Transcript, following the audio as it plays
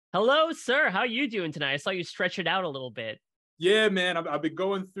Hello, sir. How you doing tonight? I saw you stretch it out a little bit. Yeah, man, I've been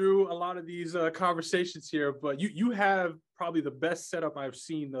going through a lot of these conversations here, but you have probably the best setup I've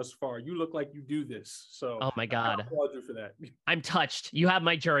seen thus far. You look like you do this, so Oh my I God. applaud you for that. I'm touched. You have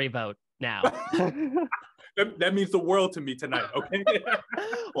my jury vote now. That means the world to me tonight. Okay.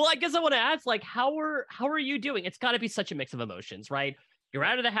 Well, I guess I want to ask, like, how are you doing? It's got to be such a mix of emotions, right? You're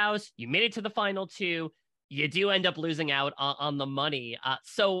out of the house. You made it to the final two. You do end up losing out on the money.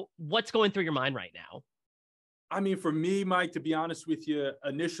 So what's going through your mind right now? I mean, for me, Mike, to be honest with you,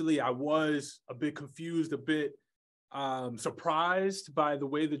 initially I was a bit confused, a bit surprised by the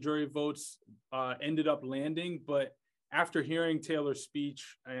way the jury votes ended up landing. But after hearing Taylor's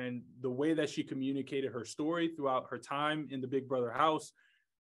speech and the way that she communicated her story throughout her time in the Big Brother house,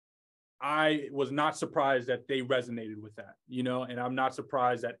 I was not surprised that they resonated with that, and I'm not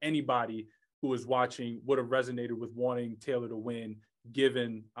surprised that anybody who was watching would have resonated with wanting Taylor to win,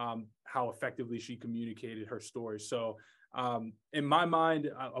 given how effectively she communicated her story. So, in my mind,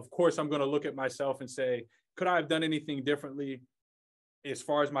 of course, I'm going to look at myself and say, could I have done anything differently as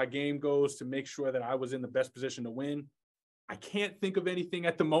far as my game goes to make sure that I was in the best position to win? I can't think of anything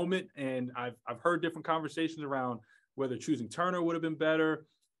at the moment, and I've heard different conversations around whether choosing Turner would have been better.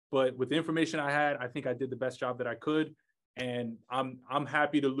 But with the information I had, I think I did the best job that I could, and I'm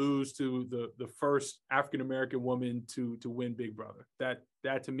happy to lose to the first African American woman to win Big Brother.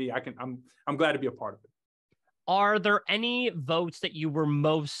 That to me, I'm glad to be a part of it. Are there any votes that you were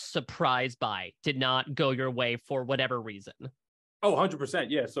most surprised by did not go your way for whatever reason? Oh, 100%.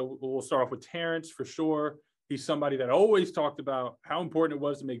 Yeah. So we'll start off with Terrence for sure. He's somebody that always talked about how important it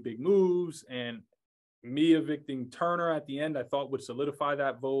was to make big moves. And me evicting Turner at the end, I thought would solidify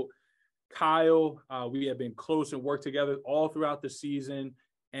that vote. Kyle, we have been close and worked together all throughout the season.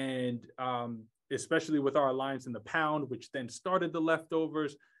 And especially with our alliance in the pound, which then started the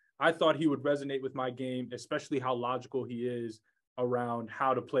leftovers, I thought he would resonate with my game, especially how logical he is around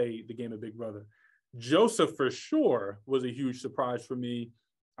how to play the game of Big Brother. Joseph, for sure, was a huge surprise for me.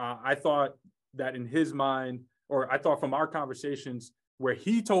 I thought that in his mind, or I thought from our conversations where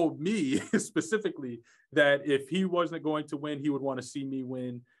he told me specifically that if he wasn't going to win, he would want to see me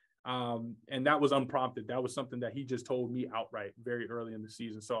win. And that was unprompted. That was something that he just told me outright very early in the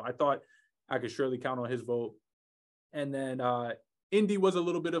season. So I thought I could surely count on his vote. And then Indy was a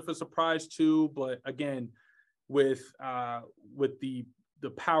little bit of a surprise too, but again, with the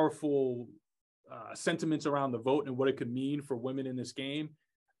powerful sentiments around the vote and what it could mean for women in this game,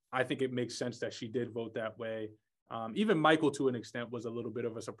 I think it makes sense that she did vote that way. Even Michael, to an extent, was a little bit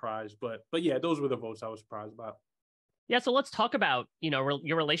of a surprise, but yeah, those were the votes I was surprised about. Yeah, so let's talk about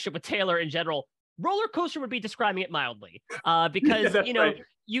your relationship with Taylor in general. Roller coaster would be describing it mildly, Yeah, because that's right.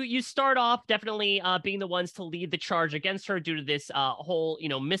 you start off definitely being the ones to lead the charge against her due to this whole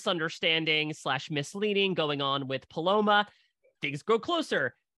misunderstanding slash misleading going on with Paloma. Things grow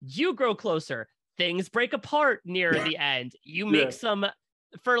closer. You grow closer. Things break apart near the end. You make Yeah. some,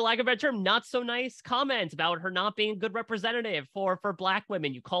 for lack of a better term, not so nice comments about her not being a good representative for Black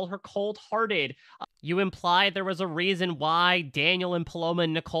women. You call her cold-hearted. You imply there was a reason why Daniel and Paloma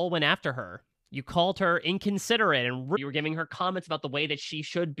and Nicole went after her. You called her inconsiderate and you were giving her comments about the way that she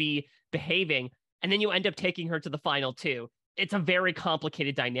should be behaving. And then you end up taking her to the final two. It's a very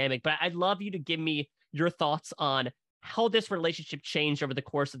complicated dynamic, but I'd love you to give me your thoughts on how this relationship changed over the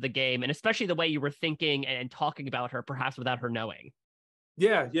course of the game, and especially the way you were thinking and talking about her, perhaps without her knowing.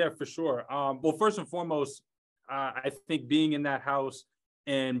 Yeah, for sure. Well, first and foremost, I think being in that house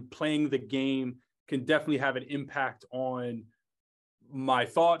and playing the game can definitely have an impact on my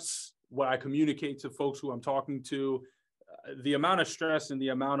thoughts, what I communicate to folks who I'm talking to. The amount of stress and the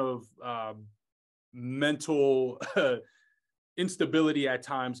amount of mental instability at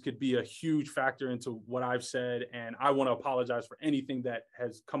times could be a huge factor into what I've said. And I want to apologize for anything that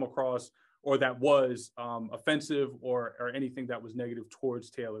has come across or that was offensive or anything that was negative towards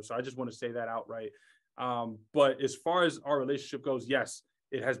Taylor. So I just want to say that outright. But as far as our relationship goes, yes,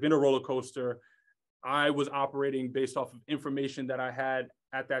 it has been a roller coaster. I was operating based off of information that I had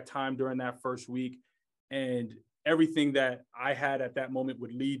at that time during that first week. And everything that I had at that moment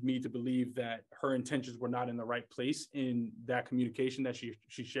would lead me to believe that her intentions were not in the right place in that communication that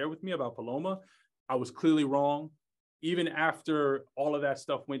she shared with me about Paloma. I was clearly wrong. Even after all of that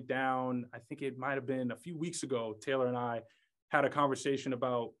stuff went down, I think it might have been a few weeks ago, Taylor and I had a conversation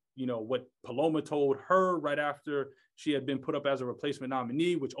about, what Paloma told her right after she had been put up as a replacement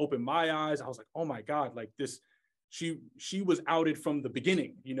nominee, which opened my eyes. I was like, oh my God, like this, she was outed from the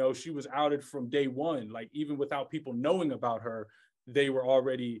beginning. She was outed from day one. Like even without people knowing about her, they were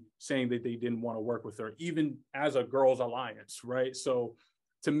already saying that they didn't want to work with her, even as a girls' alliance, right? So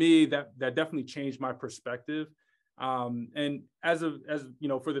to me, that definitely changed my perspective. And as you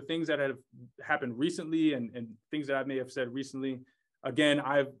know, for the things that have happened recently and things that I may have said recently, again,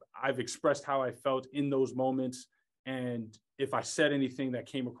 I've expressed how I felt in those moments. And if I said anything that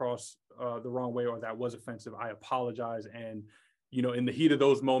came across the wrong way or that was offensive, I apologize. And, you know, in the heat of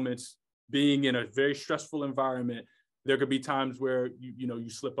those moments, being in a very stressful environment, there could be times where you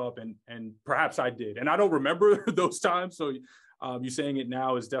slip up, and perhaps I did. And I don't remember those times. So you saying it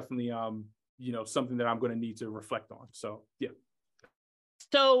now is definitely something that I'm going to need to reflect on. So yeah.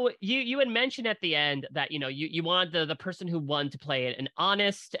 So you had mentioned at the end that you wanted the person who won to play an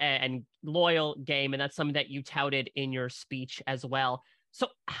honest and loyal game, and that's something that you touted in your speech as well. So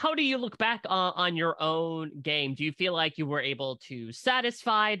how do you look back on your own game? Do you feel like you were able to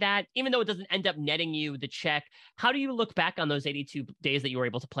satisfy that, even though it doesn't end up netting you the check? How do you look back on those 82 days that you were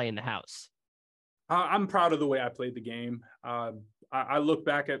able to play in the house? I'm proud of the way I played the game. I look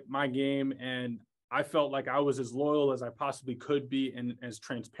back at my game and I felt like I was as loyal as I possibly could be and as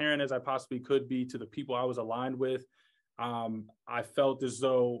transparent as I possibly could be to the people I was aligned with. I felt as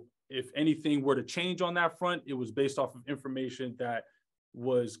though if anything were to change on that front, it was based off of information that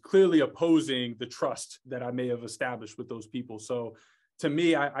was clearly opposing the trust that I may have established with those people. So to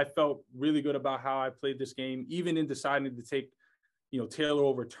me, I felt really good about how I played this game, even in deciding to take, Taylor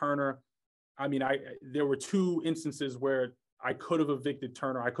over Turner. I mean, there were two instances where I could have evicted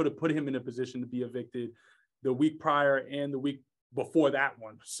Turner. I could have put him in a position to be evicted the week prior and the week before that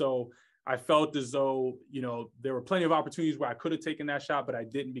one. So I felt as though, there were plenty of opportunities where I could have taken that shot, but I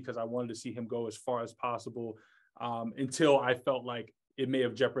didn't because I wanted to see him go as far as possible until I felt like it may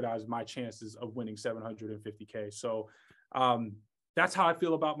have jeopardized my chances of winning $750K. So that's how I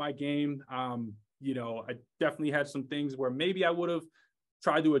feel about my game. I definitely had some things where maybe I would have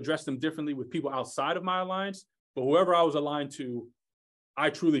tried to address them differently with people outside of my alliance, but whoever I was aligned to, I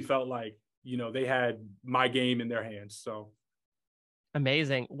truly felt like, they had my game in their hands. So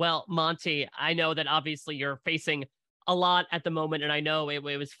amazing. Well, Monte, I know that obviously you're facing a lot at the moment, and I know it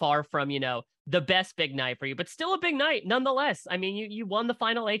was far from, the best big night for you, but still a big night nonetheless. I mean, you won the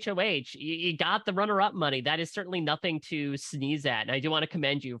final HOH. You got the runner-up money. That is certainly nothing to sneeze at. And I do want to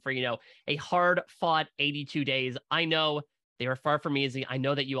commend you for, a hard-fought 82 days. I know they were far from easy. I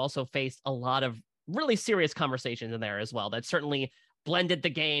know that you also faced a lot of really serious conversations in there as well. That certainly blended the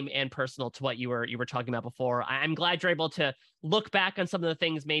game and personal to what you were talking about before. I'm glad you're able to look back on some of the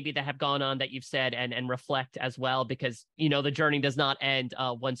things maybe that have gone on that you've said and reflect as well, because the journey does not end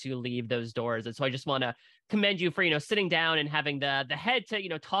once you leave those doors. And so I just want to commend you for sitting down and having the head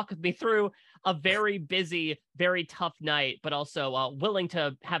to talk with me through a very busy, very tough night, but also willing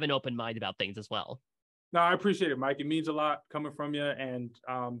to have an open mind about things as well. No, I appreciate it, Mike. It means a lot coming from you. And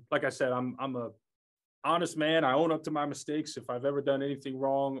like I said, I'm a honest man. I own up to my mistakes. If I've ever done anything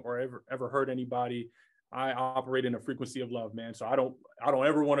wrong or ever hurt anybody, I operate in a frequency of love, man. So I don't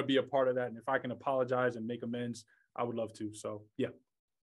ever want to be a part of that. And if I can apologize and make amends, I would love to. So yeah.